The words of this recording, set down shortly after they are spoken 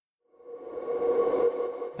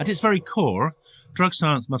At its very core, drug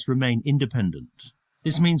science must remain independent.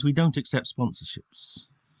 This means we don't accept sponsorships.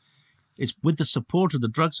 It's with the support of the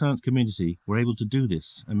drug science community we're able to do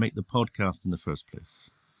this and make the podcast in the first place.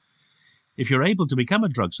 If you're able to become a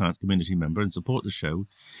drug science community member and support the show,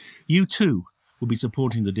 you too will be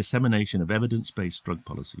supporting the dissemination of evidence-based drug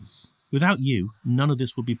policies. Without you, none of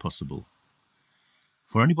this would be possible.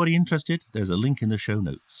 For anybody interested, there's a link in the show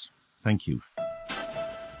notes. Thank you.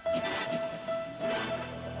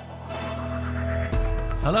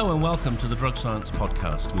 Hello and welcome to the Drug Science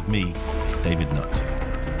Podcast with me, David Nutt.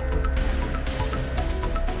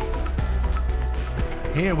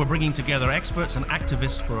 Here we're bringing together experts and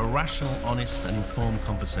activists for a rational, honest and informed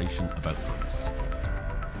conversation about drugs.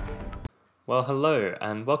 Well, hello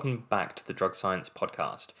and welcome back to the Drug Science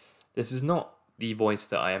Podcast. This is not the voice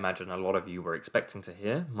that I imagine a lot of you were expecting to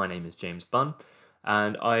hear. My name is James Bunn,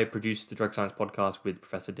 and I produce the Drug Science Podcast with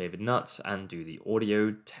Professor David Nutt and do the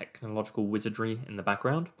audio technological wizardry in the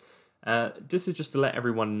background. This is just to let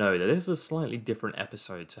everyone know that this is a slightly different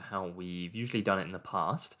episode to how we've usually done it in the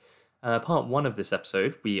past. Part one of this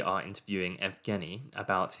episode, we are interviewing Evgeny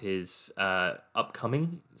about his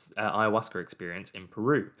upcoming ayahuasca experience in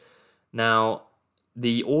Peru. Now,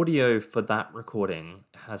 the audio for that recording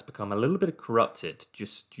has become a little bit corrupted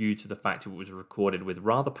just due to the fact it was recorded with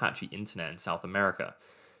rather patchy internet in South America.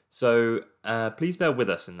 So please bear with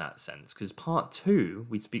us in that sense, because part two,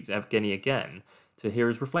 we speak to Evgeny again to hear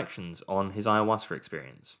his reflections on his ayahuasca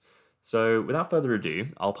experience. So without further ado,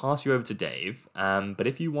 I'll pass you over to Dave, but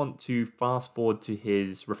if you want to fast forward to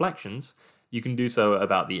his reflections, you can do so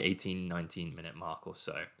about the 18-19 minute mark or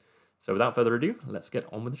so. So without further ado, let's get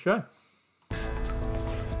on with the show.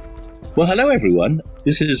 Well, hello everyone.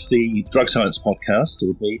 This is the Drug Science Podcast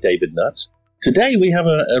with me, David Nutt. Today we have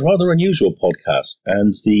a rather unusual podcast,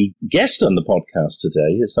 and the guest on the podcast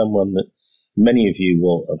today is someone that many of you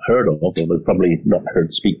will have heard of, or have probably not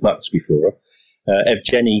heard speak much before.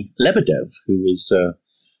 Evgeny Lebedev, who is,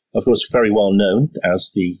 of course, very well known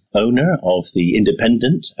as the owner of The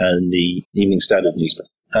Independent and the Evening Standard newspaper,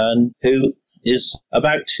 and who is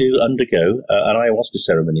about to undergo an ayahuasca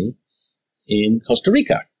ceremony in Costa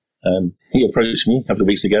Rica. He approached me a couple of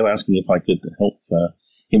weeks ago asking if I could help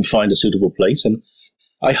him find a suitable place, and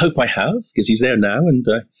I hope I have, because he's there now, and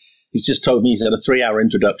he's just told me he's had a 3-hour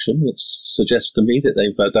introduction, which suggests to me that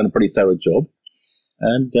they've done a pretty thorough job,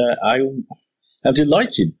 and I'm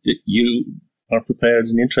delighted that you are prepared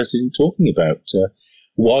and interested in talking about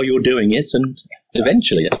while you're doing it, and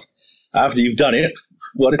eventually, after you've done it,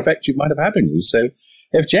 what effect you might have had on you. So,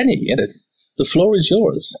 Evgeny, the floor is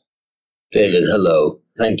yours. David, hello.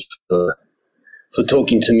 Thank you for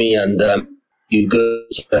talking to me, and you good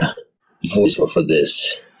voice for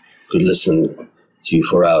this. Could listen to you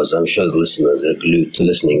for hours. I'm sure the listeners are glued to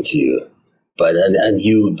listening to you. But and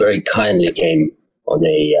you very kindly came on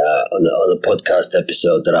a podcast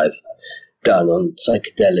episode that I've done on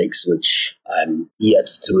psychedelics, which I'm yet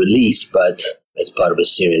to release, but it's part of a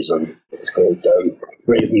series it's called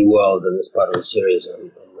Brave New World, and it's part of a series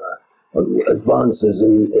on advances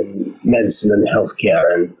in medicine and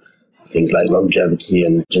healthcare and things like longevity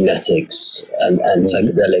and genetics and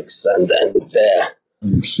psychedelics and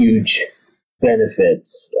their huge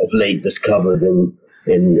benefits of late discovered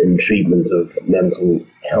in treatment of mental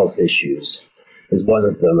health issues is one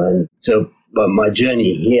of them. And so, but my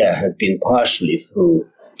journey here has been partially through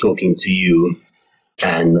talking to you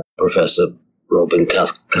and Professor Robin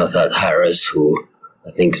Cathcart-Harris, who I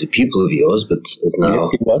think is a pupil of yours, but is now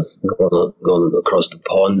gone across the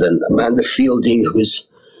pond, and Amanda Fielding, who's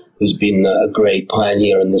been a great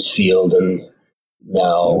pioneer in this field, and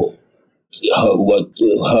now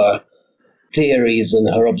her theories and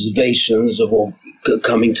her observations are all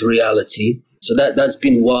coming to reality. So that's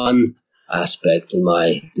been one aspect in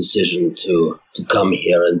my decision to come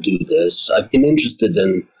here and do this. I've been interested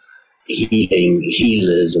in healing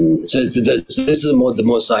healers, and so this is the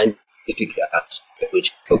more scientific aspect,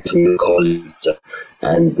 which from your colleagues,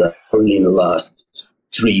 and only in the last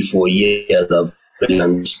 3-4 years I've really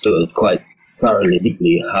understood quite thoroughly,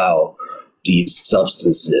 deeply, how these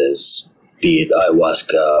substances, be it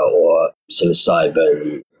ayahuasca or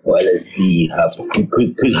psilocybin or LSD,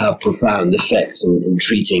 could have profound effects in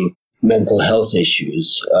treating mental health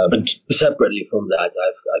issues. But separately from that,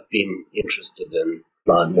 I've been interested in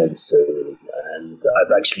plant medicine, and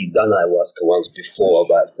I've actually done ayahuasca once before,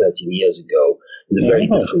 about 13 years ago, in a very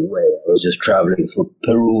different way. I was just traveling through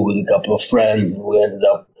Peru with a couple of friends, and we ended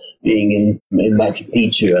up being in Machu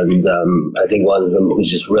Picchu, and I think one of them who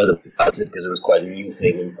just read about it because it was quite a new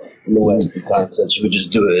thing in the West at the time said, should we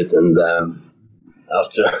just do it? And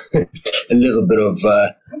after a little bit of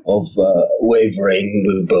wavering,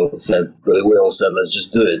 we all said, let's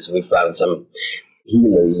just do it. So we found some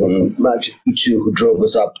healers in Machu Picchu who drove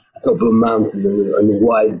us up top of a mountain in a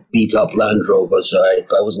wide, beat-up Land Rover. So I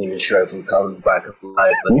wasn't even sure if we'd come back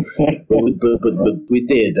alive, but we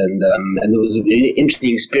did, and it was an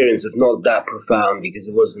interesting experience, if not that profound, because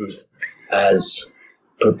it wasn't as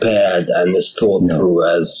prepared and as thought through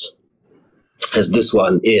as this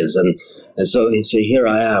one is, and so here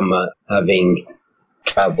I am, having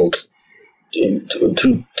traveled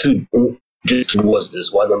just towards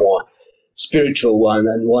this one, a more spiritual one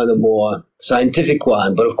and one a more scientific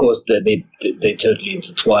one, but of course they totally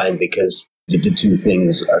intertwine, because the two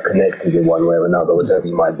things are connected in one way or another, whatever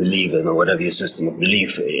you might believe in or whatever your system of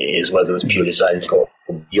belief is, whether it's purely scientific or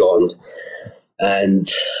beyond.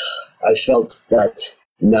 And I felt that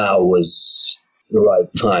now was the right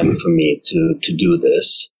time for me to do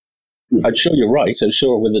this. I'm sure you're right. I'm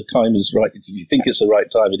sure when the time is right, if you think it's the right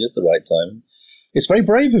time, it is the right time. It's very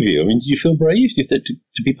brave of you. I mean, do you feel brave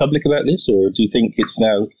to be public about this, or do you think it's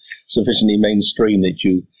now sufficiently mainstream that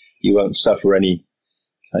you won't suffer any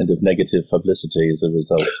kind of negative publicity as a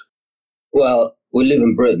result? Well, we live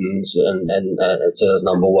in Britain, and so that's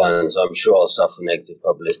number one, so I'm sure I'll suffer negative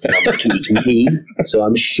publicity. Number two, to me, so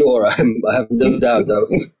I'm sure I have no doubt. I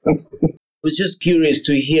was just curious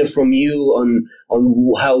to hear from you on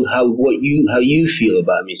how you feel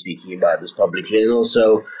about me speaking about this publicly, and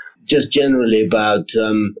also just generally about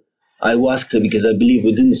ayahuasca, because I believe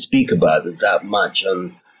we didn't speak about it that much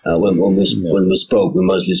on when we spoke. We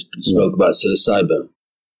mostly spoke about psilocybin.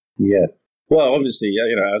 Yes. Well, obviously,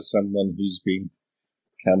 as someone who's been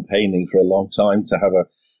campaigning for a long time to have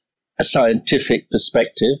a scientific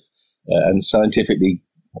perspective and scientifically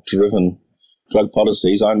driven drug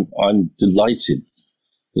policies, I'm delighted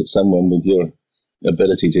that someone with your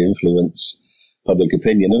ability to influence public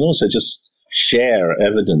opinion and also just share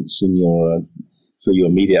evidence in through your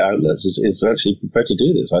media outlets is actually prepared to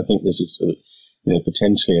do this. I think this is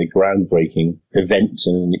potentially a groundbreaking event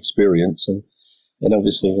and an experience, and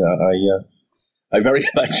obviously I very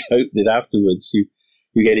much hope that afterwards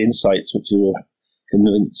you get insights which will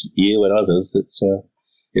convince you and others that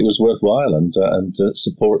it was worthwhile and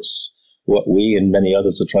supports what we and many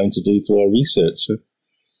others are trying to do through our research. So,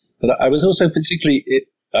 but I was also particularly,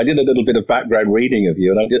 I did a little bit of background reading of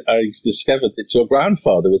you, and I discovered that your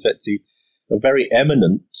grandfather was actually a very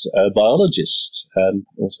eminent biologist, and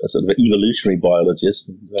a sort of an evolutionary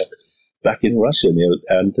biologist, back in Russia.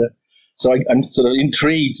 And so I'm sort of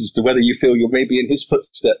intrigued as to whether you feel you're maybe in his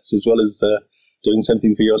footsteps as well as doing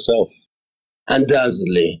something for yourself.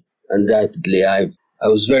 Undoubtedly. I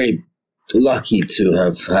was very lucky to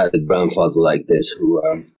have had a grandfather like this who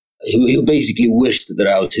basically wished that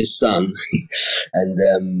I was his son,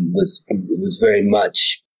 and was very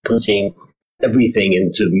much putting everything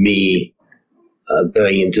into me,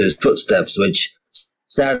 going into his footsteps, which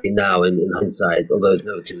sadly now in hindsight, although it's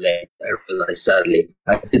never too late, I realize sadly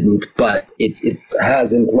I didn't, but it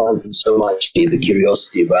has implanted so much in me, the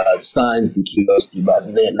curiosity about science, the curiosity about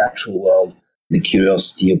the natural world, the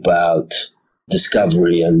curiosity about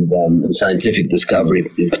discovery and scientific discovery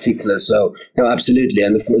in particular. So, absolutely.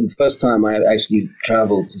 And the first time I actually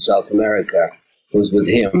traveled to South America was with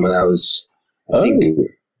him when I was, I think,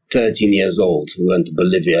 13 years old. We went to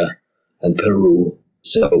Bolivia and Peru.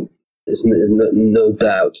 So there's no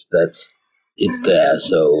doubt that it's there.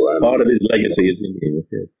 So part of his legacy is in you.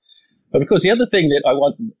 Yes. But of course, the other thing that I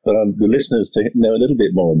want the listeners to know a little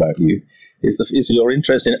bit more about you is your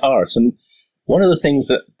interest in art. And one of the things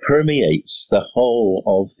that permeates the whole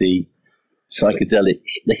of the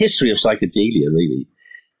history of psychedelia, really,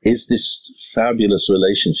 is this fabulous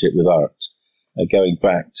relationship with art, going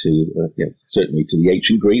back to certainly to the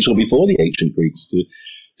ancient Greeks, or before the ancient Greeks,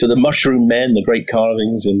 to the mushroom men, the great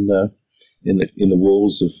carvings in the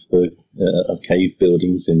walls of cave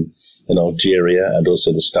buildings in Algeria, and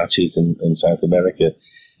also the statues in South America.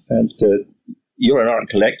 And you're an art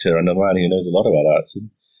collector and a man who knows a lot about art.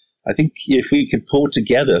 And I think if we could pull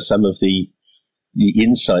together some of the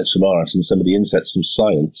insights from art and some of the insights from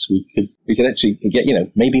science, we could actually get,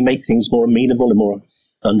 maybe make things more amenable and more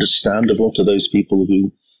understandable to those people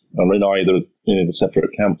who are in either the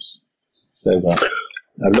separate camps. So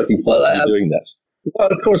I'm looking forward to doing that.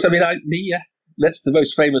 Well, of course, I mean, that's the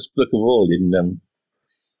most famous book of all in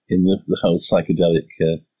the whole psychedelic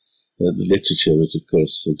the literature is, of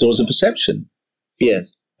course, Doors of Perception.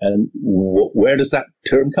 Yes. And where does that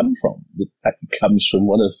term come from? That comes from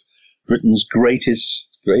one of Britain's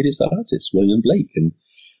greatest artists, William Blake.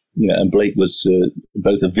 And Blake was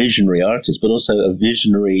both a visionary artist, but also a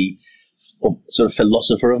visionary sort of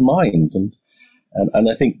philosopher of mind. And And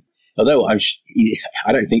I think, although I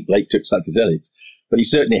don't think Blake took psychedelics, but he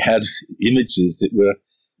certainly had images that were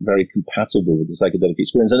very compatible with the psychedelic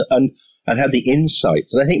experience and had the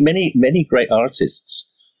insights. And I think many great artists,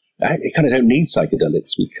 they kind of don't need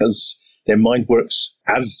psychedelics because their mind works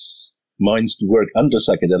as minds work under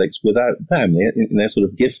psychedelics without them. They're sort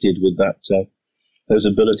of gifted with that those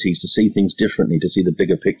abilities to see things differently, to see the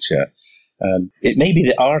bigger picture. It may be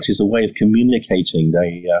that art is a way of communicating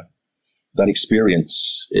that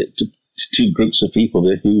experience to groups of people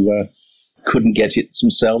who couldn't get it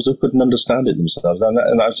themselves or couldn't understand it themselves. And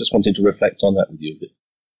I was just wanting to reflect on that with you a bit.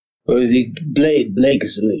 Well, Blake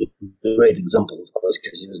is a great example, of course,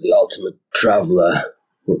 because he was the ultimate traveler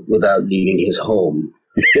without leaving his home.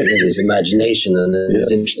 His imagination, and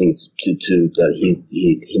it's interesting to that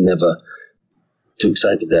he never took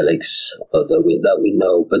psychedelics that we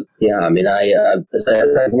know. But yeah, I mean, as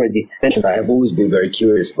I've already mentioned, I have always been very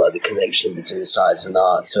curious about the connection between science and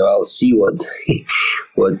art. So I'll see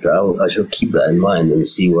I shall keep that in mind and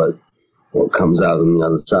see what comes out on the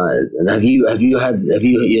other side. And have you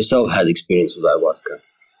yourself had experience with ayahuasca?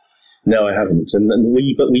 No, I haven't.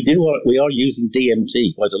 We are using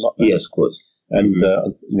DMT quite a lot now. Yes, of course. And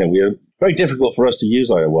we're very difficult for us to use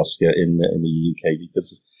ayahuasca in the UK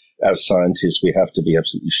because as scientists, we have to be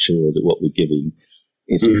absolutely sure that what we're giving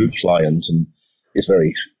is compliant, and it's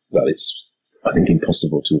I think,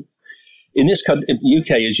 impossible to. In this country,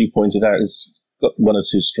 UK, as you pointed out, has got one or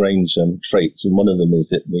two strange traits, and one of them is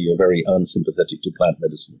that we are very unsympathetic to plant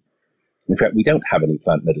medicine. In fact, we don't have any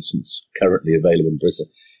plant medicines currently available in Britain,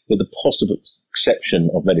 with the possible exception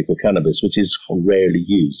of medical cannabis, which is rarely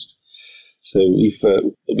used. So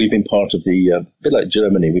we've been part of a bit like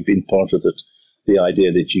Germany, we've been part of the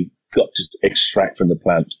idea that you've got to extract from the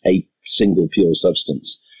plant a single pure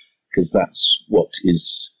substance, because that's what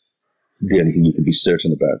is the only thing you can be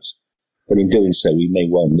certain about. But in doing so, we may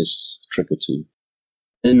well miss a trick or two.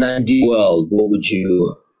 In an ideal world, what would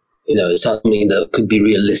you something that could be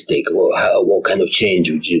realistic, or what kind of change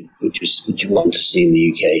would you want to see in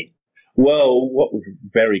the UK? Well, what we're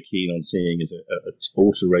very keen on seeing is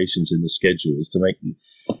alterations in the schedules to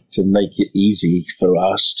make it easy for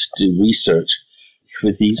us to do research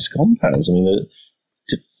with these compounds. I mean,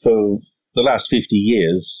 for the last 50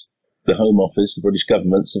 years, the Home Office, the British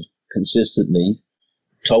governments have consistently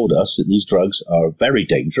told us that these drugs are very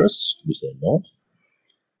dangerous, which they're not,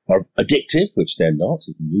 are addictive, which they're not.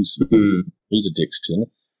 You can use addiction,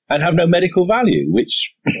 and have no medical value,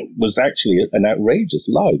 which was actually an outrageous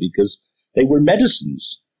lie because they were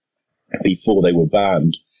medicines before they were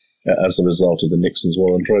banned as a result of the Nixon's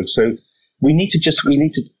war on drugs. So we need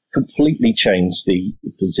to completely change the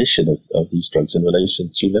position of these drugs in relation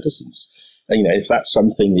to medicines. And, if that's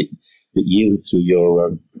something that you, through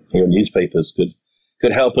your newspapers,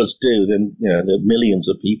 could help us do, then the millions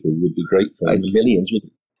of people would be grateful. And the millions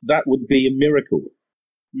that would be a miracle.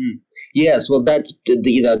 Yes, well, that's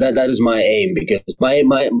that is my aim, because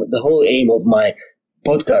the whole aim of my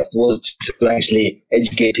podcast was to actually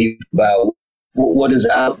educate people about what is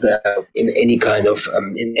out there in any kind of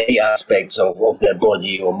in any aspects of their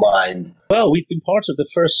body or mind. Well, we've been part of the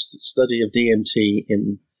first study of DMT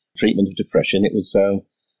in treatment of depression. It was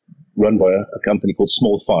run by a company called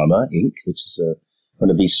Small Pharma Inc., which is one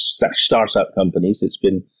of these startup companies. It's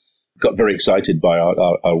got very excited by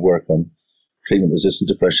our work on treatment-resistant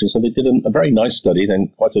depression. So they did a very nice study,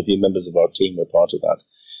 and quite a few members of our team were part of that.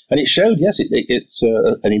 And it showed, yes, it's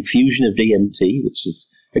an infusion of DMT, which is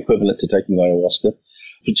equivalent to taking ayahuasca,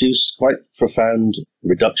 produced quite profound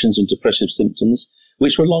reductions in depressive symptoms,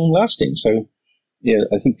 which were long-lasting. So,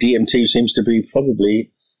 I think DMT seems to be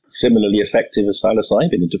probably similarly effective as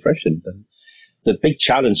psilocybin in depression. And the big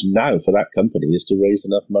challenge now for that company is to raise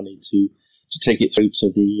enough money to take it through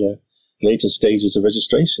to the later stages of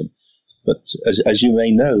registration. But as you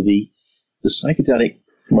may know, the psychedelic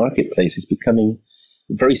marketplace is becoming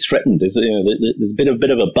very threatened. There's a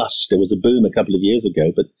bit of a bust. There was a boom a couple of years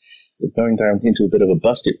ago, but we're going down into a bit of a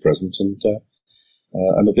bust at present. And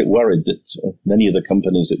I'm a bit worried that many of the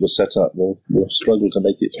companies that were set up will struggle to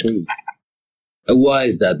make it through. Why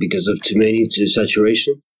is that? Because of too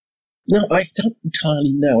saturation? No, I don't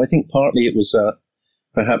entirely know. I think partly it was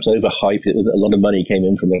perhaps overhyped. A lot of money came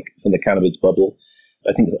in from the cannabis bubble.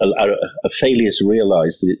 I think a failure to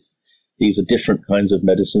realize that these are different kinds of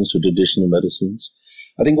medicines to traditional medicines.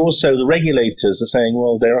 I think also the regulators are saying,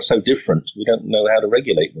 well, they are so different, we don't know how to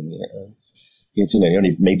regulate them. You're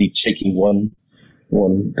only maybe taking one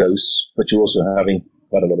dose, but you're also having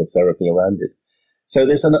quite a lot of therapy around it. So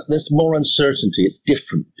there's more uncertainty. It's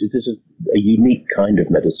different. This is a unique kind of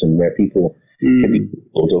medicine where people can be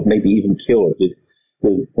healed or maybe even cured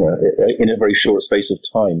in a very short space of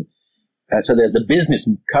time. And so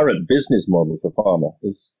the current business model for pharma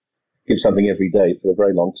is give something every day for a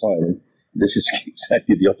very long time. And this is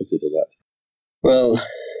exactly the opposite of that. Well,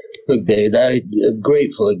 look, David, I'm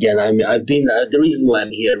grateful again. I've been the reason why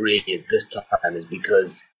I'm here really at this time is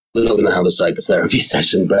because we're not going to have a psychotherapy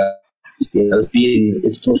session, but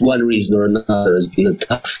it's for one reason or another. It's been a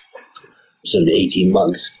tough sort of 18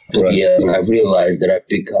 months, years, and I've realized that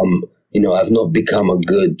I've not become a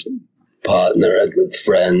good partner, a good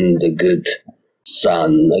friend, a good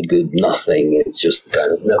son, a good nothing. It's just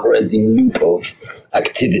kind of never-ending loop of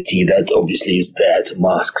activity that obviously is there to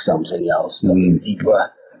mask something else, something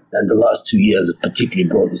deeper. And the last 2 years have particularly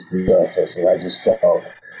brought this to the surface, and I just felt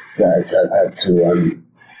that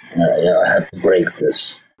I had to break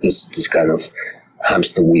this kind of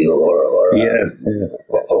hamster wheel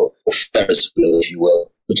or Ferris wheel, if you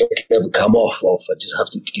will, which I can never come off of. I just have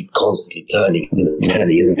to keep constantly turning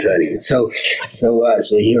and turning it. So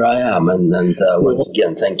here I am, and once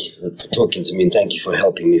again, thank you for talking to me, and thank you for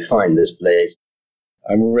helping me find this place.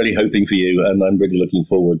 I'm really hoping for you, and I'm really looking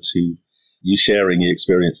forward to you sharing your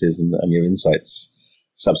experiences and your insights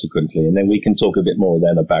subsequently, and then we can talk a bit more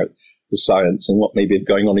then about the science and what may be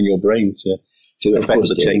going on in your brain to affect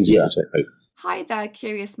the changes. Yeah. I hope. Hi there,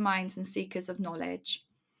 curious minds and seekers of knowledge.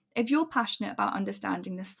 If you're passionate about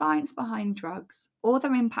understanding the science behind drugs or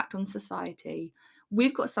their impact on society,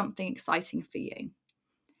 we've got something exciting for you.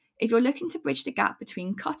 If you're looking to bridge the gap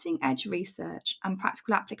between cutting-edge research and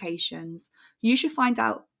practical applications, you should find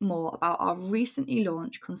out more about our recently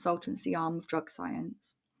launched consultancy arm of Drug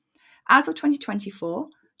Science. As of 2024,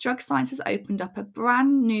 Drug Science has opened up a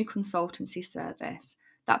brand new consultancy service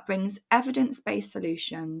that brings evidence-based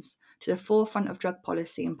solutions to the forefront of drug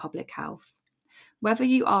policy and public health. Whether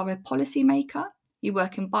you are a policymaker, you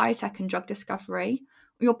work in biotech and drug discovery,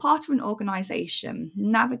 or you're part of an organisation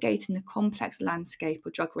navigating the complex landscape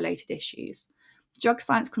of drug-related issues, Drug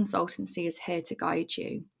Science Consultancy is here to guide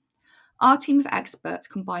you. Our team of experts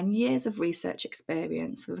combine years of research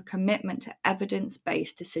experience with a commitment to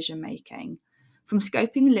evidence-based decision-making, from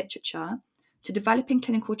scoping the literature to developing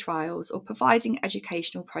clinical trials or providing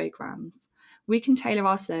educational programs. We can tailor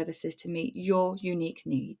our services to meet your unique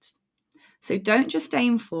needs. So don't just stay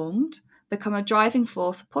informed, become a driving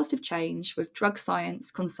force of positive change with Drug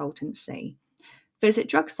Science Consultancy. Visit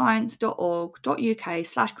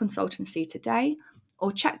drugscience.org.uk/consultancy today,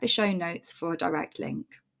 or check the show notes for a direct link.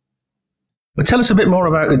 Well, tell us a bit more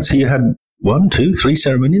about it. So you had 1, 2, 3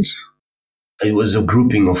 ceremonies? It was a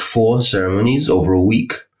grouping of 4 ceremonies over a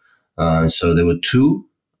week. So there were 2,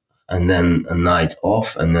 and then a night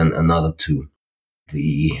off, and then another 2.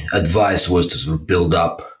 The advice was to sort of build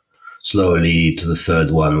up slowly to the third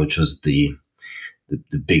one, which was the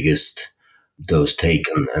biggest dose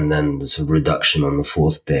taken, and then the sort of reduction on the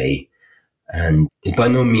 4th day. And it's by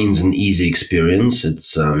no means an easy experience.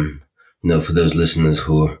 It's for those listeners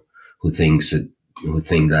who think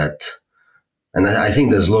that, and I think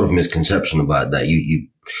there's a lot of misconception about that. You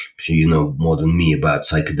sure you know more than me about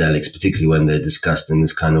psychedelics, particularly when they're discussed in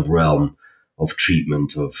this kind of realm of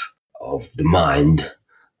treatment of the mind.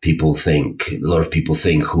 A lot of people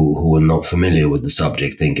think who are not familiar with the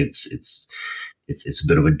subject think it's a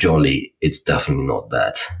bit of a jolly. It's definitely not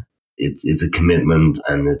that. It's a commitment,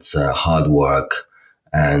 and it's hard work.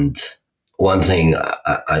 And one thing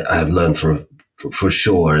I have learned for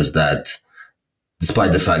sure is that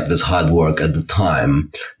despite the fact that it's hard work at the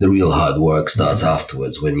time, the real hard work starts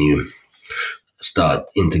afterwards, when you start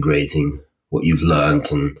integrating what you've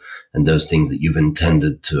learned and those things that you've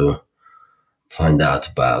intended to find out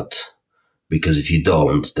about. Because if you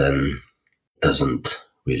don't, then it doesn't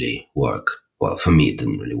really work. Well, for me, it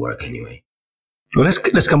didn't really work anyway. Well,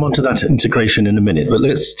 let's come on to that integration in a minute. But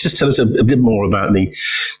let's just tell us a bit more about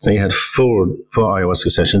so you had 4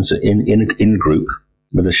 ayahuasca sessions in group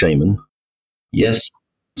with a shaman. Yes.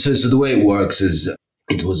 So the way it works is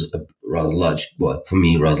it was a rather large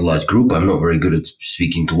group. I'm not very good at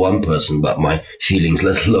speaking to one person about my feelings,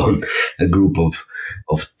 let alone a group of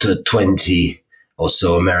 20 or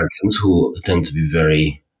so Americans who tend to be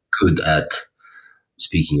very good at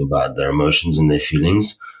speaking about their emotions and their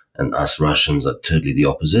feelings. And us Russians are totally the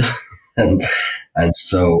opposite. and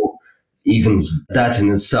so even that in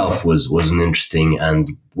itself was an interesting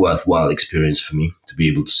and worthwhile experience for me, to be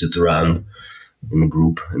able to sit around in a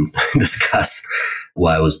group and discuss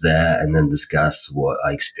why I was there, and then discuss what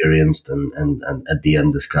I experienced, and at the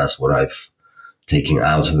end discuss what I've taken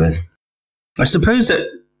out of it. I suppose that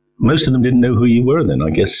most of them didn't know who you were then, I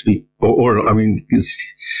guess. I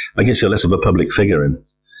guess you're less of a public figure in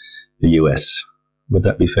the US. Would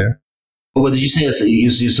that be fair? What did you say? You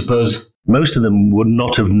suppose? most of them would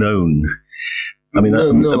not have known. I mean, I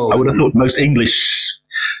would have thought most English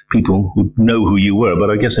people would know who you were, but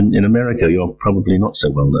I guess in America you're probably not so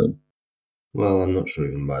well known. Well, I'm not sure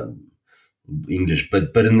even about English,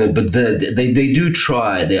 but they do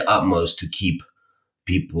try their utmost to keep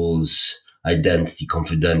people's identity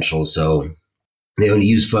confidential. So they only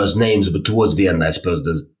use first names, but towards the end, I suppose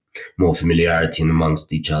there's more familiarity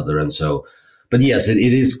amongst each other, and so. But yes, it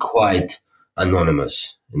is quite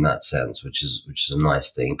anonymous in that sense, which is a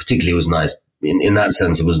nice thing. Particularly, it was nice in that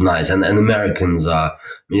sense. It was nice, and Americans are,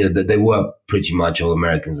 they were pretty much all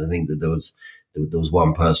Americans. I think that there was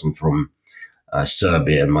one person from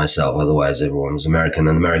Serbia and myself. Otherwise, everyone was American,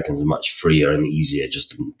 and Americans are much freer and easier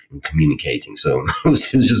just in communicating. So it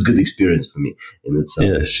was just a good experience for me in itself.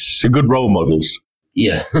 Yes, good role models.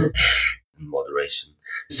 Yeah, in moderation.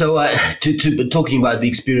 So, to talking about the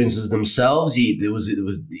experiences themselves, it was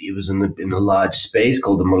in a large space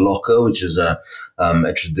called the Maloka, which is a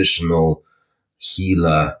traditional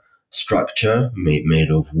healer structure made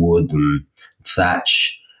of wood and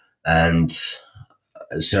thatch, and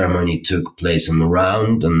a ceremony took place in the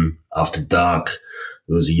round. And after dark,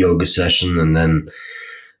 there was a yoga session, and then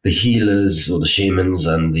the healers or the shamans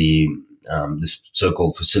and the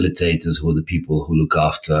so-called facilitators, who are the people who look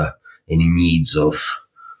after any needs of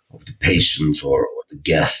the patients or the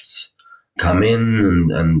guests, come in,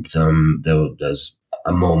 and there's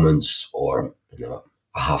a moment's or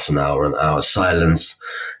a half an hour silence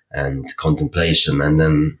and contemplation, and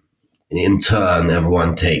then in turn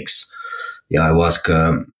everyone takes the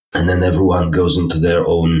ayahuasca, and then everyone goes into their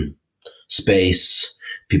own space.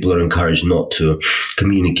 People are encouraged not to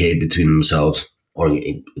communicate between themselves, or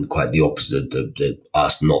in quite the opposite, they're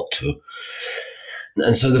asked not to.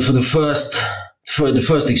 And so the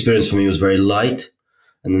first experience for me was very light,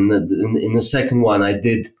 and then in the second one I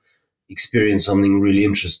did experience something really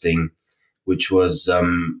interesting, which was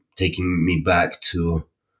taking me back to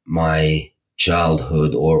my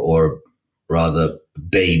childhood, or rather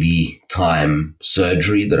baby time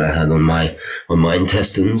surgery that I had on my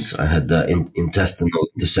intestines. I had the intestinal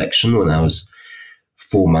dissection when I was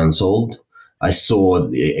 4 months old. I saw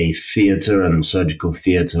a theater and surgical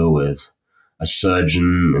theater with a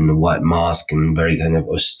surgeon in a white mask and very kind of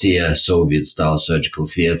austere Soviet-style surgical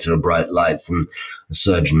theater, bright lights, and a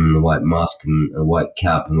surgeon in a white mask and a white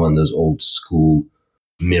cap and one of those old school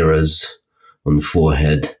mirrors on the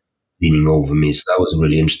forehead leaning over me. So that was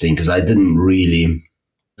really interesting because I didn't really,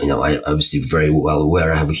 I obviously very well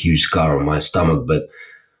aware I have a huge scar on my stomach, but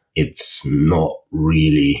it's not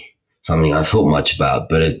really something I thought much about.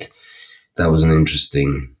 But that was an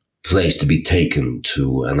interesting place to be taken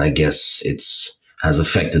to, and I guess has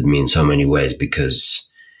affected me in so many ways, because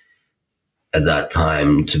at that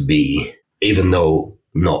time, to be, even though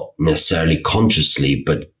not necessarily consciously,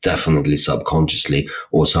 but definitely subconsciously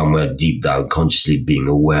or somewhere deep down consciously, being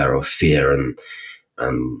aware of fear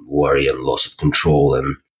and worry and loss of control,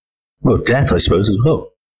 and death, I suppose, as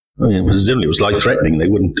well. I mean, presumably it was life-threatening.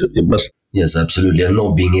 It must. Yes, absolutely. And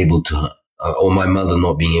not being able to, or my mother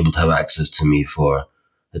not being able to have access to me for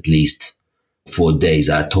at least 4 days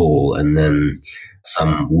at all, and then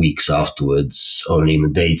some weeks afterwards only in the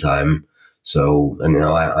daytime. So, and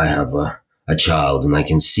I have a child, and I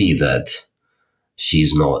can see that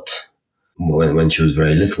she's not, when she was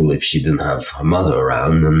very little, if she didn't have her mother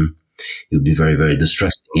around, then it would be very, very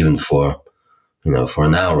distressing, even for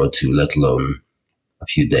an hour or two, let alone a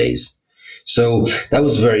few days. So that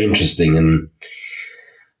was very interesting and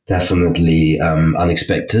definitely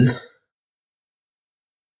unexpected.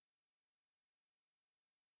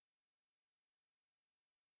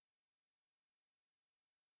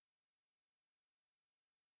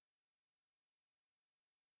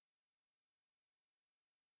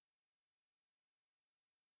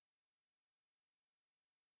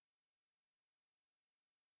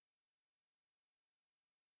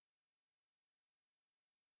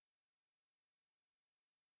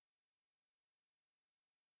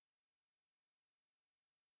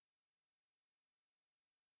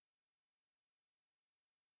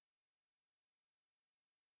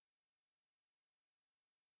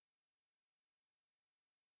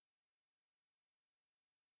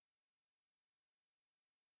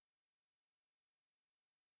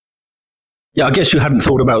 Yeah, I guess you hadn't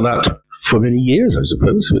thought about that for many years, I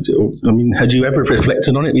suppose. I mean, had you ever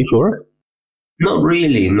reflected on it before? Not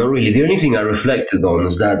really. The only thing I reflected on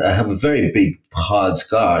is that I have a very big, hard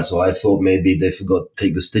scar, so I thought maybe they forgot to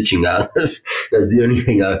take the stitching out. That's the only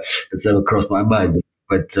thing that's ever crossed my mind.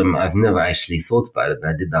 But I've never actually thought about it.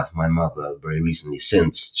 I did ask my mother very recently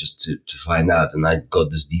since, just to find out, and I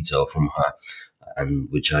got this detail from her. and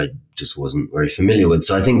which I just wasn't very familiar with.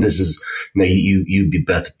 So I think this is, you'd be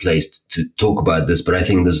better placed to talk about this, but I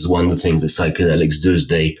think this is one of the things that psychedelics do, is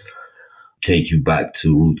they take you back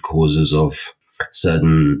to root causes of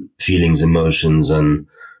certain feelings, emotions, and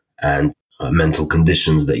mental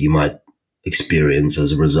conditions that you might experience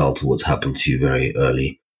as a result of what's happened to you very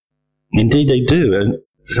early. Indeed, they do. And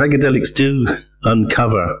psychedelics do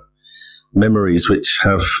uncover memories which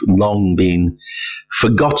have long been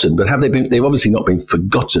forgotten. But have they been? They've obviously not been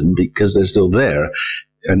forgotten because they're still there.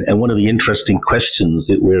 And one of the interesting questions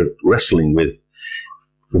that we're wrestling with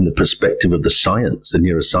from the perspective of the science, the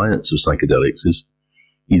neuroscience of psychedelics, is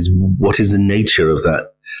what is the nature of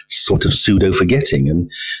that sort of pseudo-forgetting? And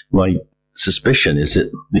my suspicion is that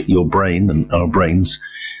your brain and our brains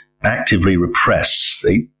actively repress.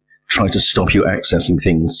 They try to stop you accessing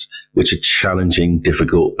things which are challenging,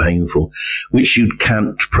 difficult, painful, which you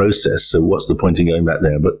can't process. So what's the point in going back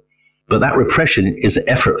there? But that repression is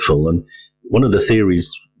effortful. And one of the theories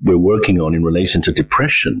we're working on in relation to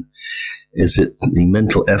depression is that the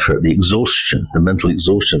mental effort, the mental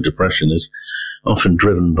exhaustion of depression is often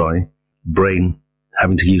driven by brain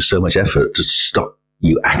having to use so much effort to stop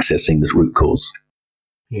you accessing the root cause.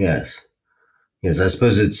 Yes. I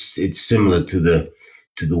suppose it's similar to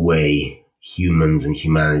the way humans and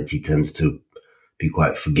humanity tends to be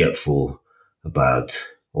quite forgetful about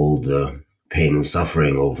all the pain and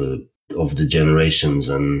suffering of the generations,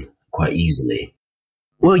 and quite easily.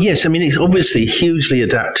 Well, yes. I mean, it's obviously hugely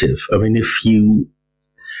adaptive. I mean, if you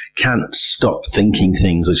can't stop thinking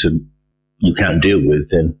things which you can't deal with,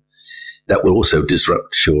 then that will also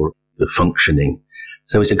disrupt your functioning.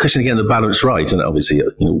 So it's a question, again, of the balance right. And obviously,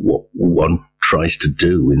 what one tries to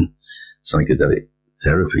do in psychedelic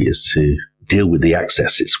therapy is to deal with the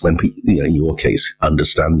access. It's when, in your case,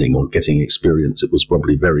 understanding or getting experience, it was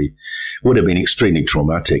probably would have been extremely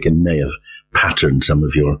traumatic and may have patterned some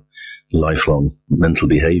of your lifelong mental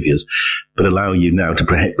behaviors, but allow you now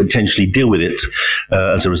to potentially deal with it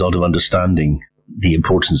as a result of understanding the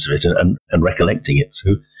importance of it and recollecting it.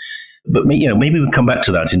 So, but maybe we'll come back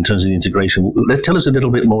to that in terms of the integration. Tell us a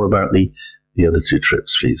little bit more about the other two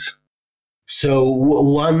trips, please. So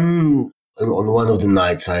on one of the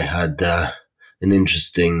nights, I had an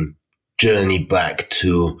interesting journey back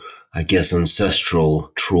to, I guess,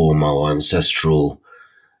 ancestral trauma or ancestral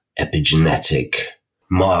epigenetic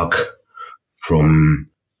mark from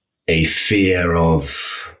a fear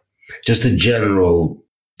of, just a general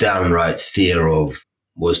downright fear of,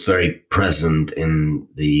 was very present in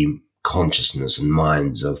the consciousness and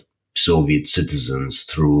minds of Soviet citizens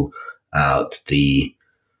throughout the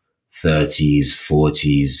 30s,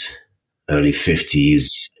 40s, early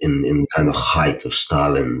 50s, in kind of height of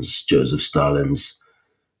Joseph Stalin's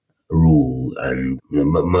rule. And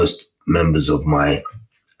most members of my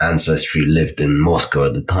ancestry lived in Moscow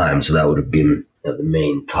at the time, so that would have been the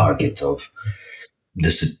main target of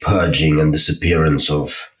this purging and disappearance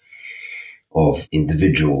of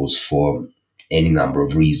individuals for any number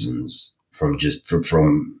of reasons, from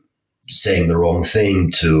saying the wrong thing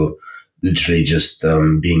to literally just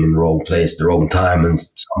being in the wrong place at the wrong time, and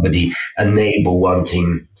a neighbor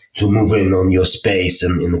wanting to move in on your space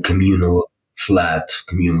and in a communal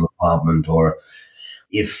apartment, or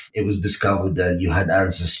if it was discovered that you had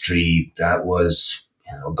ancestry that was,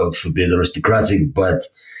 God forbid, aristocratic, but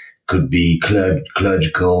could be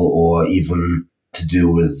clerical, or even to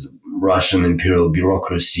do with Russian imperial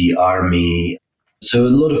bureaucracy, army. So a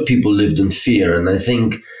lot of people lived in fear, and I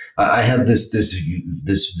think I had this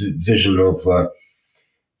vision of a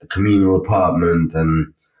communal apartment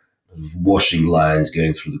and washing lines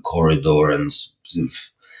going through the corridor, and sort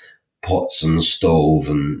of pots on the stove,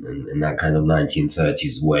 and in that kind of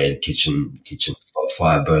 1930s way, kitchen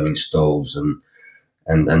fire burning stoves,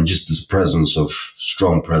 and just this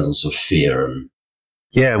strong presence of fear.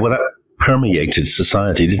 Yeah, well, that permeated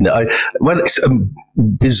society, didn't it?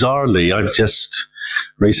 Bizarrely, I've just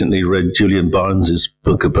recently read Julian Barnes's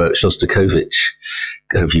book about Shostakovich.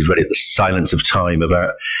 I don't know if you've read it, The Silence of Time,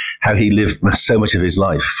 about how he lived so much of his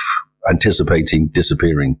life anticipating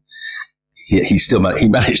disappearing. He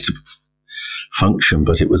managed to function,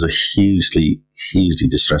 but it was a hugely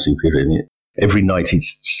distressing period. Every night he'd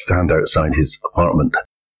stand outside his apartment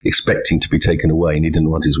expecting to be taken away, and he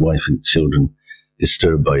didn't want his wife and children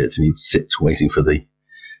disturbed by it, and he'd sit waiting for the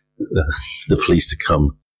police to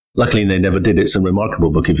come. Luckily, they never did. It's a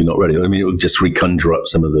remarkable book if you've not read it. I mean, it would just reconjure up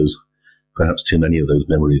some of those, perhaps too many of those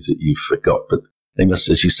memories that you forgot. But they must,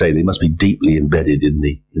 as you say, they must be deeply embedded in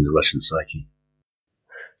the Russian psyche.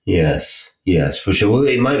 Yes, for sure. Well,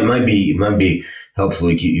 it might be helpful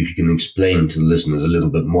if you can explain to the listeners a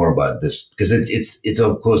little bit more about this, because it's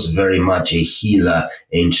of course very much a healer,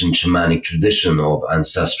 ancient shamanic tradition of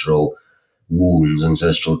ancestral wounds,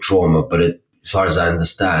 ancestral trauma. But as far as I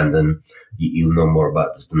understand, and you'll know more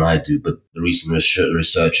about this than I do, but the recent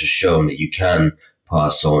research has shown that you can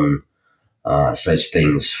pass on such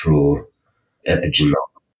things through epigenetic.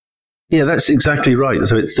 Yeah, that's exactly right.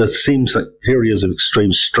 So it seems like periods of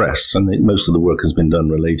extreme stress, and most of the work has been done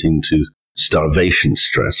relating to starvation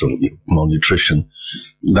stress or malnutrition,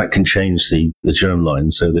 that can change the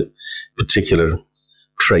germline so that particular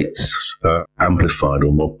traits are amplified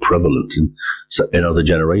or more prevalent in other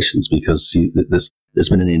generations, because there's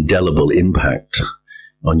been an indelible impact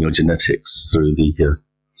on your genetics through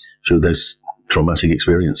those traumatic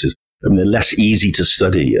experiences. I mean, they're less easy to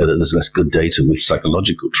study. There's less good data with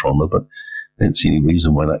psychological trauma, but I don't see any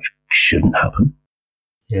reason why that shouldn't happen.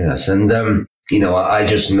 Yes, and I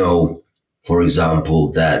just know, for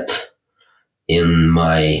example, that in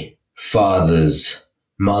my father's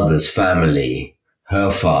mother's family, her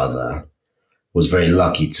father was very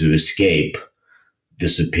lucky to escape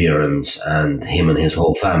disappearance, and him and his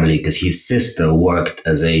whole family, because his sister worked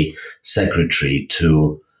as a secretary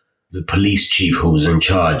to the police chief who was in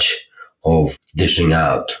charge of dishing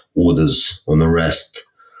out orders on arrest.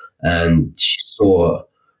 And she saw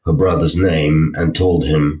her brother's name and told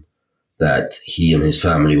him that he and his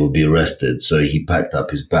family will be arrested. So he packed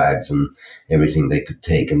up his bags and everything they could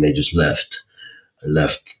take, and they just left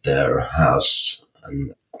their house.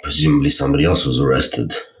 And presumably somebody else was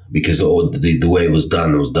arrested, because the way it was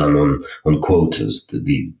done on quotas.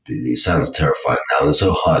 It sounds terrifying now. It's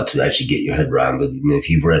so hard to actually get your head around. But if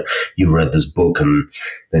you've read this book, and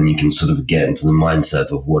then you can sort of get into the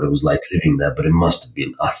mindset of what it was like living there. But it must have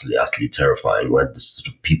been utterly terrifying, where this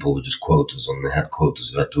sort of people were just quotas, and they had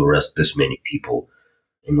quotas. They had to arrest this many people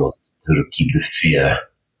in order to sort of keep the fear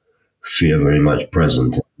very much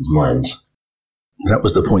present in people's minds. That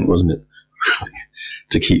was the point, wasn't it?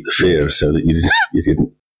 To keep the fear, so that you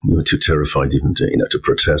were too terrified even to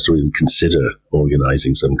protest or even consider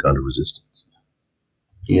organizing some kind of resistance.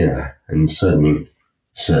 Yeah, and certainly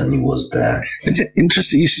was there. It's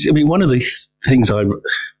interesting. I mean, one of the things I've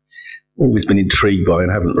always been intrigued by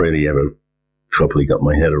and haven't really ever properly got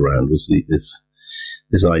my head around was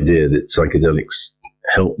this idea that psychedelics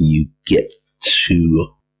help you get to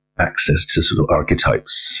access to sort of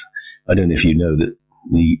archetypes. I don't know if you know that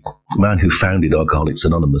the man who founded Alcoholics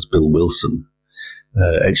Anonymous, Bill Wilson,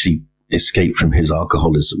 actually escaped from his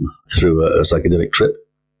alcoholism through a psychedelic trip.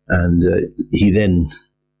 And he then,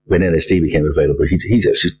 when LSD became available, he's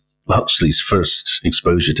actually, Huxley's first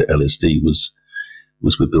exposure to LSD was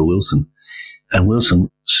with Bill Wilson. And Wilson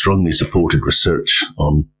strongly supported research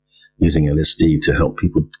on using LSD to help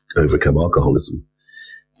people overcome alcoholism.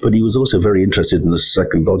 But he was also very interested in the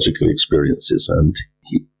psychological experiences, and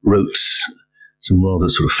he wrote some rather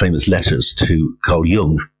sort of famous letters to Carl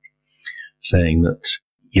Jung, saying that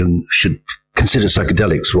Jung should consider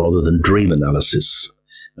psychedelics rather than dream analysis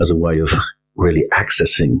as a way of really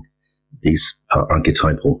accessing these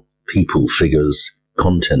archetypal people, figures,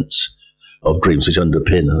 contents of dreams, which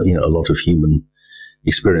underpin a lot of human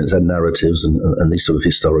experience and narratives and these sort of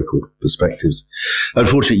historical perspectives.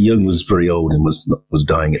 Unfortunately, Jung was very old and was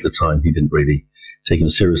dying at the time. He didn't really take him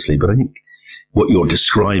seriously. But I think what you're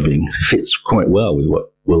describing fits quite well with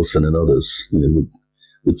what Wilson and others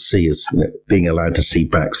would see as being allowed to see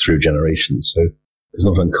back through generations. So it's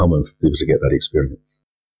not uncommon for people to get that experience.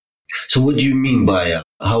 So what do you mean by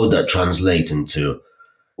how would that translate into?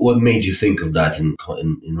 What made you think of that in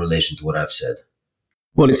relation to what I've said?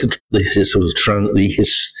 Well, it's the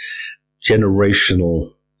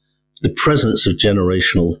presence of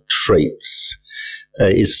generational traits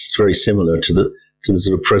is very similar to the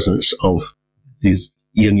sort of presence of these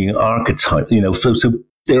Jungian archetypes. So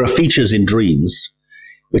there are features in dreams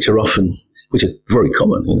which are very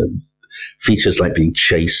common. Features like being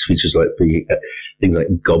chased, features like being things like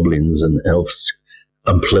goblins and elves,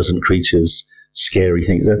 unpleasant creatures, scary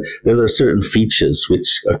things. There are certain features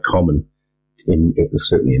which are common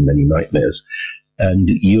certainly in many nightmares, and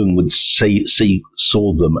Jung would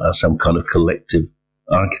saw them as some kind of collective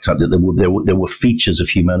archetype, that there were features of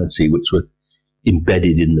humanity which were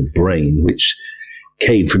embedded in the brain, which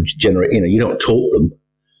came from you don't taught them.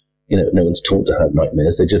 No one's taught to have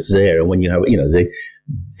nightmares. They're just there, and when you have,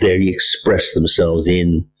 they express themselves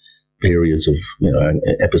in periods of,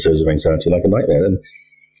 episodes of anxiety like a nightmare. And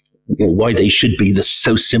why they should be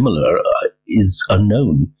so similar is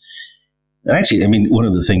unknown. Actually, I mean, one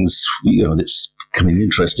of the things that's becoming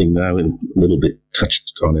interesting now and a little bit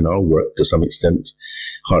touched on in our work to some extent,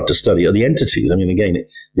 hard to study, are the entities. I mean, again,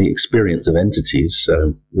 the experience of entities,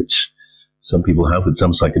 which some people have with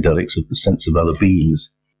some psychedelics, of the sense of other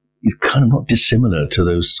beings, is kind of not dissimilar to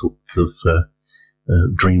those sorts of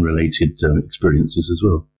dream-related experiences as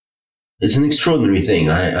well. It's an extraordinary thing.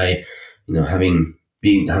 I having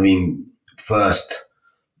first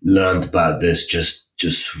learned about this, just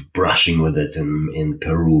brushing with it in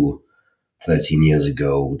Peru 13 years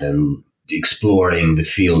ago, then exploring the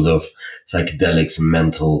field of psychedelics and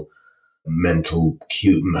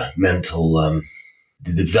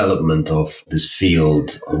the development of this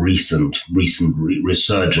field, a recent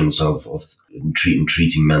resurgence of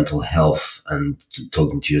treating mental health and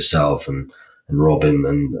talking to yourself and Robin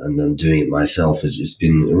and then doing it myself it's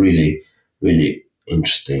been a really, really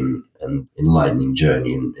interesting and enlightening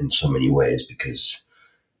journey in so many ways, because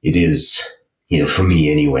it is, for me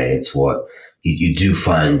anyway, it's what you do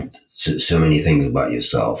find so many things about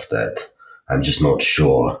yourself that I'm just not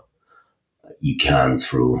sure you can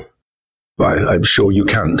through. I'm sure you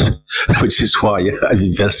can't, which is why I've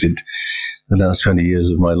invested the last 20 years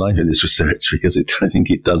of my life in this research, because I think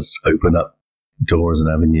it does open up doors and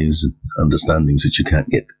avenues and understandings that you can't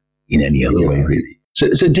get in any other way, really. So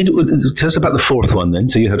tell us about the fourth one then.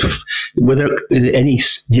 So you had, is there any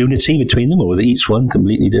unity between them, or was each one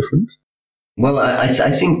completely different? Well,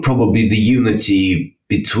 I think probably the unity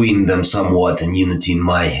between them somewhat, and unity in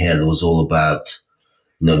my head was all about,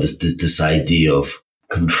 this idea of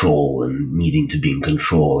control and needing to be in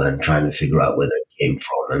control and trying to figure out where that came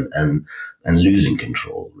from and losing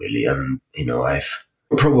control, really. And, I've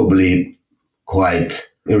probably quite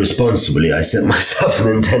irresponsibly, I set myself an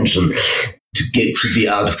intention to be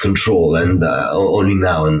out of control. And only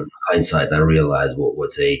now in hindsight, I realize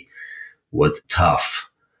what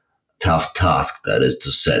tough task that is,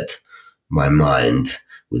 to set my mind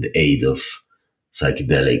with the aid of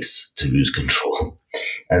psychedelics to lose control.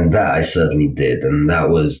 And that I certainly did. And that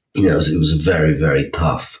was, it was a very, very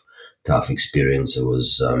tough experience. It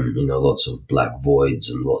was, lots of black voids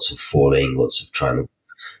and lots of falling, lots of trying to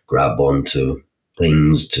grab onto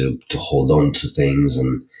things, to hold on to things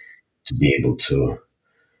and to be able to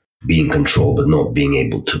be in control, but not being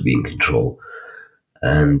able to be in control.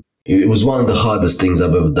 And it was one of the hardest things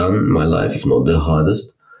I've ever done in my life, if not the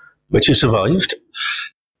hardest. But you survived?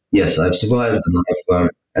 Yes, I've survived,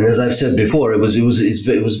 and as I've said before, it was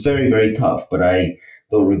very, very tough. But I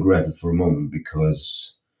don't regret it for a moment,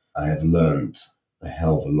 because I have learned a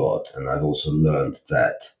hell of a lot, and I've also learned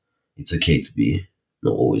that it's okay to be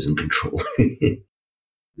not always in control.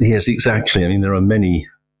 Yes, exactly. I mean, there are many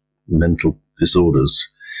mental disorders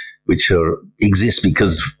which exist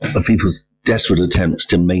because of people's desperate attempts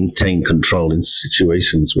to maintain control in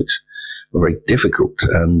situations which are very difficult,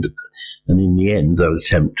 and in the end, that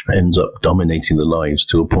attempt ends up dominating the lives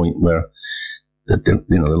to a point where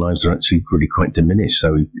the lives are actually really quite diminished.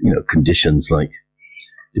 So, conditions like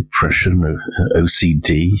depression,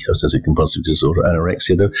 OCD, obsessive compulsive disorder,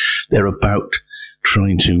 anorexia, they're about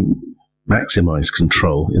trying to maximize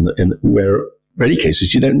control where in many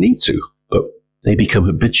cases you don't need to, but they become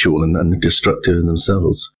habitual and destructive in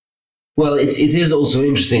themselves. Well, it is also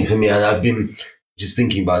interesting for me, and I've been just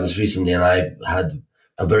thinking about this recently, and I had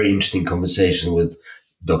a very interesting conversation with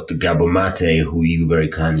Dr. Gabor Mate, who you very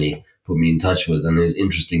kindly put me in touch with, and it was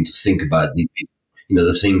interesting to think about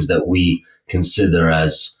the things that we consider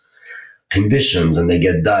as conditions, and they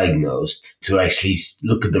get diagnosed, to actually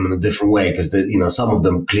look at them in a different way, because some of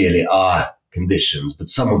them clearly are conditions, but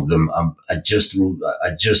some of them are just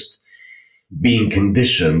being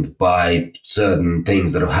conditioned by certain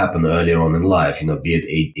things that have happened earlier on in life, be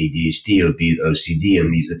it ADHD or be it OCD.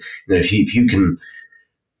 And these, if you can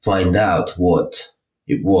find out what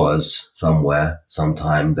it was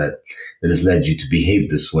sometime that has led you to behave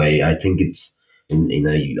this way, I think it's, I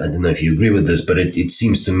don't know if you agree with this, but it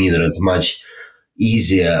seems to me that it's much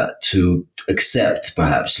easier to accept,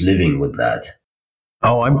 perhaps, living with that.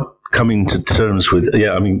 Oh, I'm coming to terms with,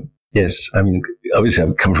 yes. Obviously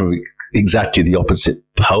I've come from exactly the opposite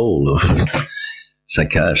pole of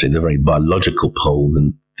psychiatry, the very biological pole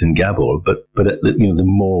than Gabor. But the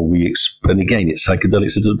more we, and again, it's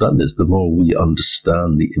psychedelics that have done this, the more we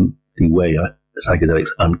understand the way psychedelics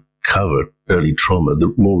uncover early trauma,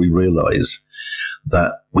 the more we realize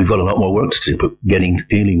that we've got a lot more work to do, but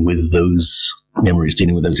dealing with those memories,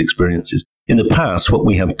 dealing with those experiences. In the past, what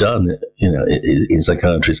we have done, in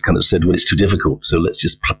psychiatry is kind of said, well, it's too difficult, so let's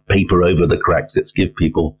just paper over the cracks. Let's give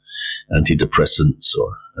people antidepressants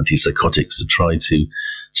or antipsychotics to try to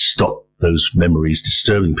stop those memories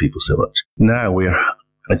disturbing people so much. Now we're,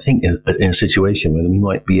 I think, in a situation where we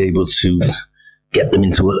might be able to get them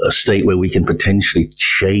into a state where we can potentially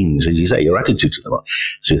change, as you say, your attitude to them.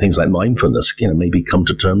 So things like mindfulness, maybe come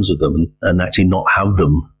to terms with them and actually not have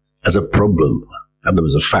them as a problem, have them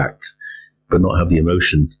as a fact, but not have the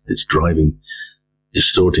emotion that's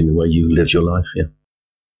distorting the way you live your life. Yeah.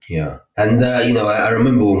 Yeah. And, I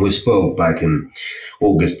remember when we spoke back in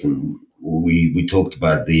August, and we talked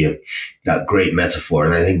about that great metaphor.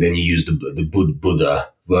 And I think then you used the Buddha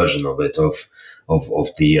version of it, of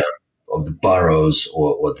the burrows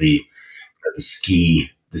or the ski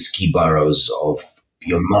burrows of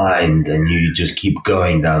your mind. And you just keep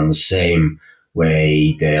going down the same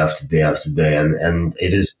way day after day after day. And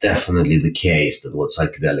it is definitely the case that what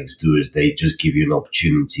psychedelics do is they just give you an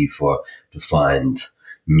opportunity to find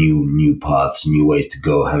new paths, new ways to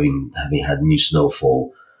go, having had new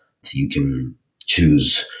snowfall. You can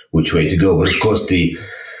choose which way to go. But of course,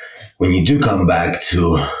 when you do come back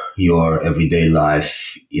to your everyday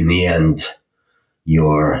life, in the end,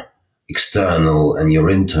 your external and your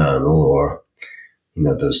internal, or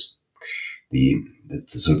there's the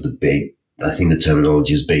sort of the big. I think the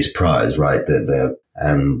terminology is base price, right?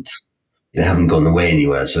 And they haven't gone away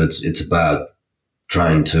anywhere. So it's about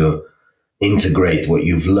trying to integrate what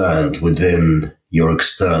you've learned within your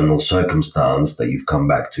external circumstance that you've come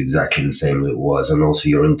back to exactly the same as it was, and also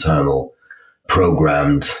your internal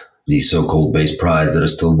programmed, the so-called base prize that are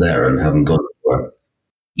still there and haven't gone anywhere.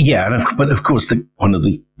 Yeah, but of course, one of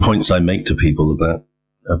the points I make to people about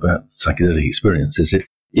psychedelic experience is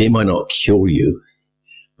it might not cure you,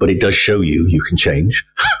 but it does show you can change.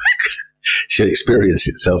 The experience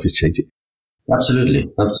itself is changing.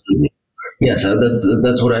 Absolutely. Yes,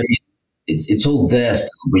 that's what I mean. It's all there still,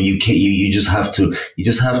 but you just have to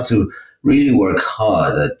really work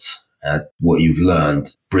hard at what you've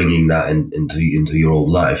learned, bringing that into your old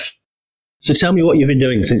life. So tell me what you've been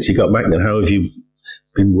doing since you got back then. How have you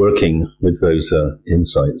been working with those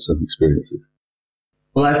insights and experiences?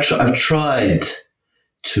 Well, I've tried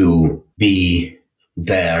to be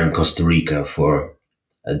there in Costa Rica for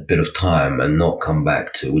a bit of time and not come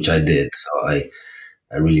back to, which I did. So I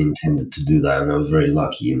really intended to do that, and I was very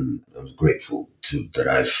lucky, and I was grateful that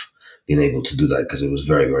I've been able to do that, because it was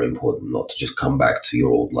very, very important not to just come back to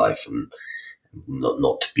your old life and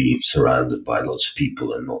not to be surrounded by lots of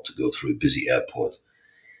people and not to go through a busy airport.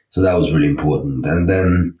 So that was really important. And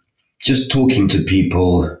then just talking to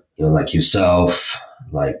people, like yourself,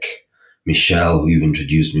 like Michelle, who you've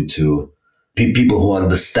introduced me to, people who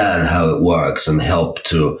understand how it works and help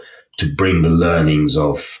to bring the learnings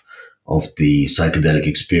of the psychedelic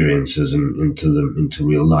experiences into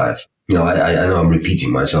real life. I know I'm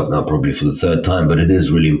repeating myself now probably for the third time, but it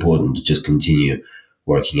is really important to just continue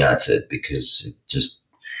working at it, because it just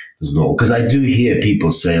does not. Because I do hear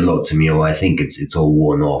people say a lot to me, I think it's all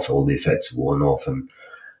worn off, all the effects are worn off, and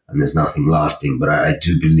there's nothing lasting. But I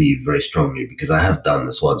do believe very strongly, because I have done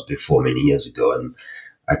this once before many years ago, and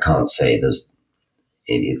I can't say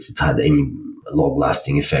it's had any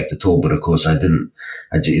long-lasting effect at all. But of course, I didn't.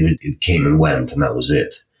 It came and went, and that was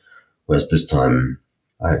it. Whereas this time,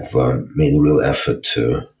 I've made a real effort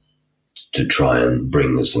to try and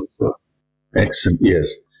bring this into. Excellent.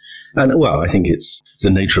 Yes, and I think it's the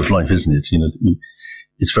nature of life, isn't it?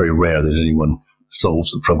 It's very rare that anyone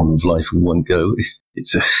solves the problem of life in one go.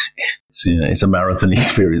 It's a marathon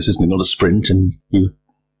experience, isn't it? Not a sprint, and you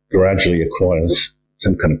gradually acquire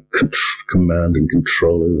some kind of command and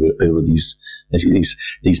control over these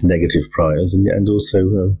negative priors, and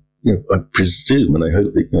also I presume and I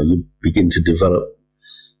hope that you begin to develop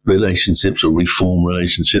relationships or reform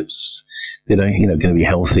relationships that are going to be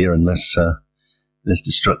healthier and less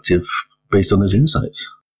destructive based on those insights.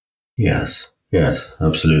 Yes,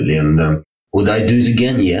 absolutely. And would I do it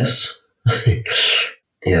again? Yes. I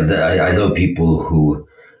know people who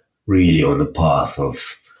really on the path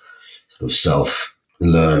of sort of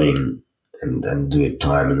self-learning and do it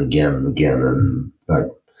time and again, and but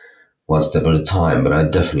one step at a time. But I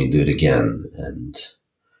definitely do it again. And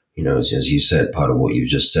as you said, part of what you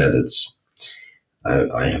just said,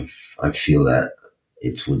 I feel that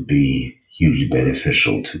it would be hugely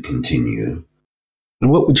beneficial to continue.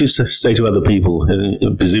 And what would you say to other people?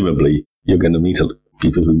 Presumably, you're going to meet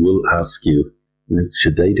people who will ask you,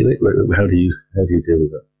 should they do it? How do you deal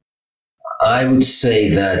with that? I would say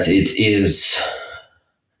that it's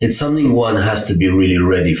something one has to be really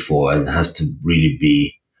ready for and has to really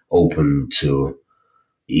be open to.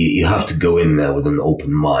 You have to go in there with an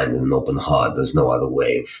open mind and an open heart. There's no other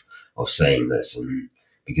way of saying this, and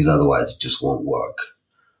because otherwise it just won't work,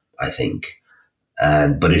 I think.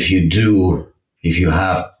 But if you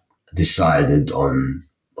have decided on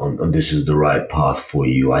this is the right path for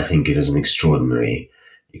you, I think it is an extraordinary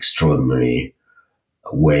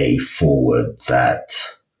a way forward that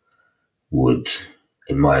would,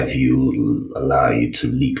 in my view, allow you to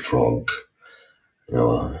leapfrog,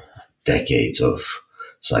 decades of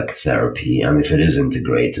psychotherapy. And if it is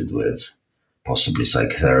integrated with possibly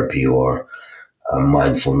psychotherapy or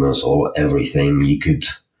mindfulness or everything, you could,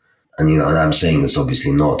 and I'm saying this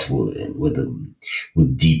obviously not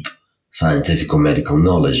with deep scientific or medical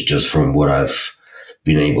knowledge, just from what I've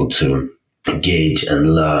been able to gauge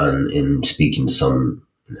and learn in speaking to some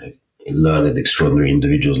learned, extraordinary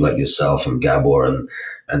individuals like yourself and Gabor,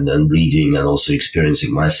 and then reading and also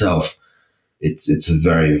experiencing myself. It's a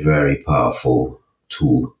very, very powerful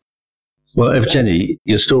tool. Well, Evgeny,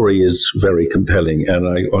 your story is very compelling, and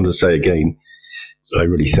I want to say again, I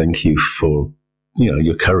really thank you for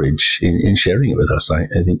your courage in sharing it with us. I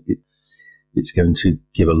think it's going to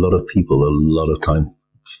give a lot of people a lot of time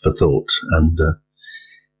for thought, and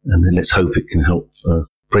then let's hope it can help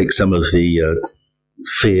break some of the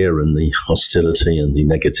fear and the hostility and the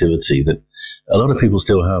negativity that a lot of people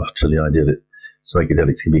still have to the idea that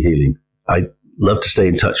psychedelics can be healing. I'd love to stay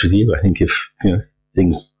in touch with you. I think if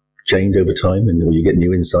things change over time and you get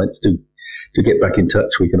new insights, to get back in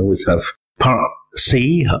touch. We can always have part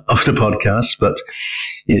C of the podcast, but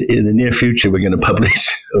in the near future, we're going to publish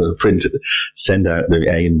or send out the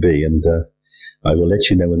A and B, and I will let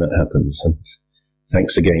you know when that happens. And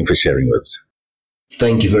thanks again for sharing with us.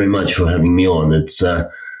 Thank you very much for having me on. It's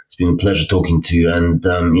been a pleasure talking to you, and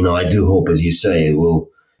I do hope, as you say, it will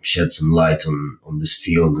shed some light on this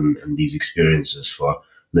field and these experiences for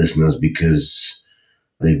listeners, because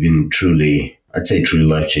they've been truly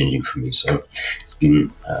life-changing for me. So it's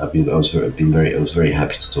been I was very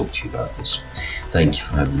happy to talk to you about this. Thank you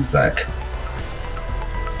for having me back.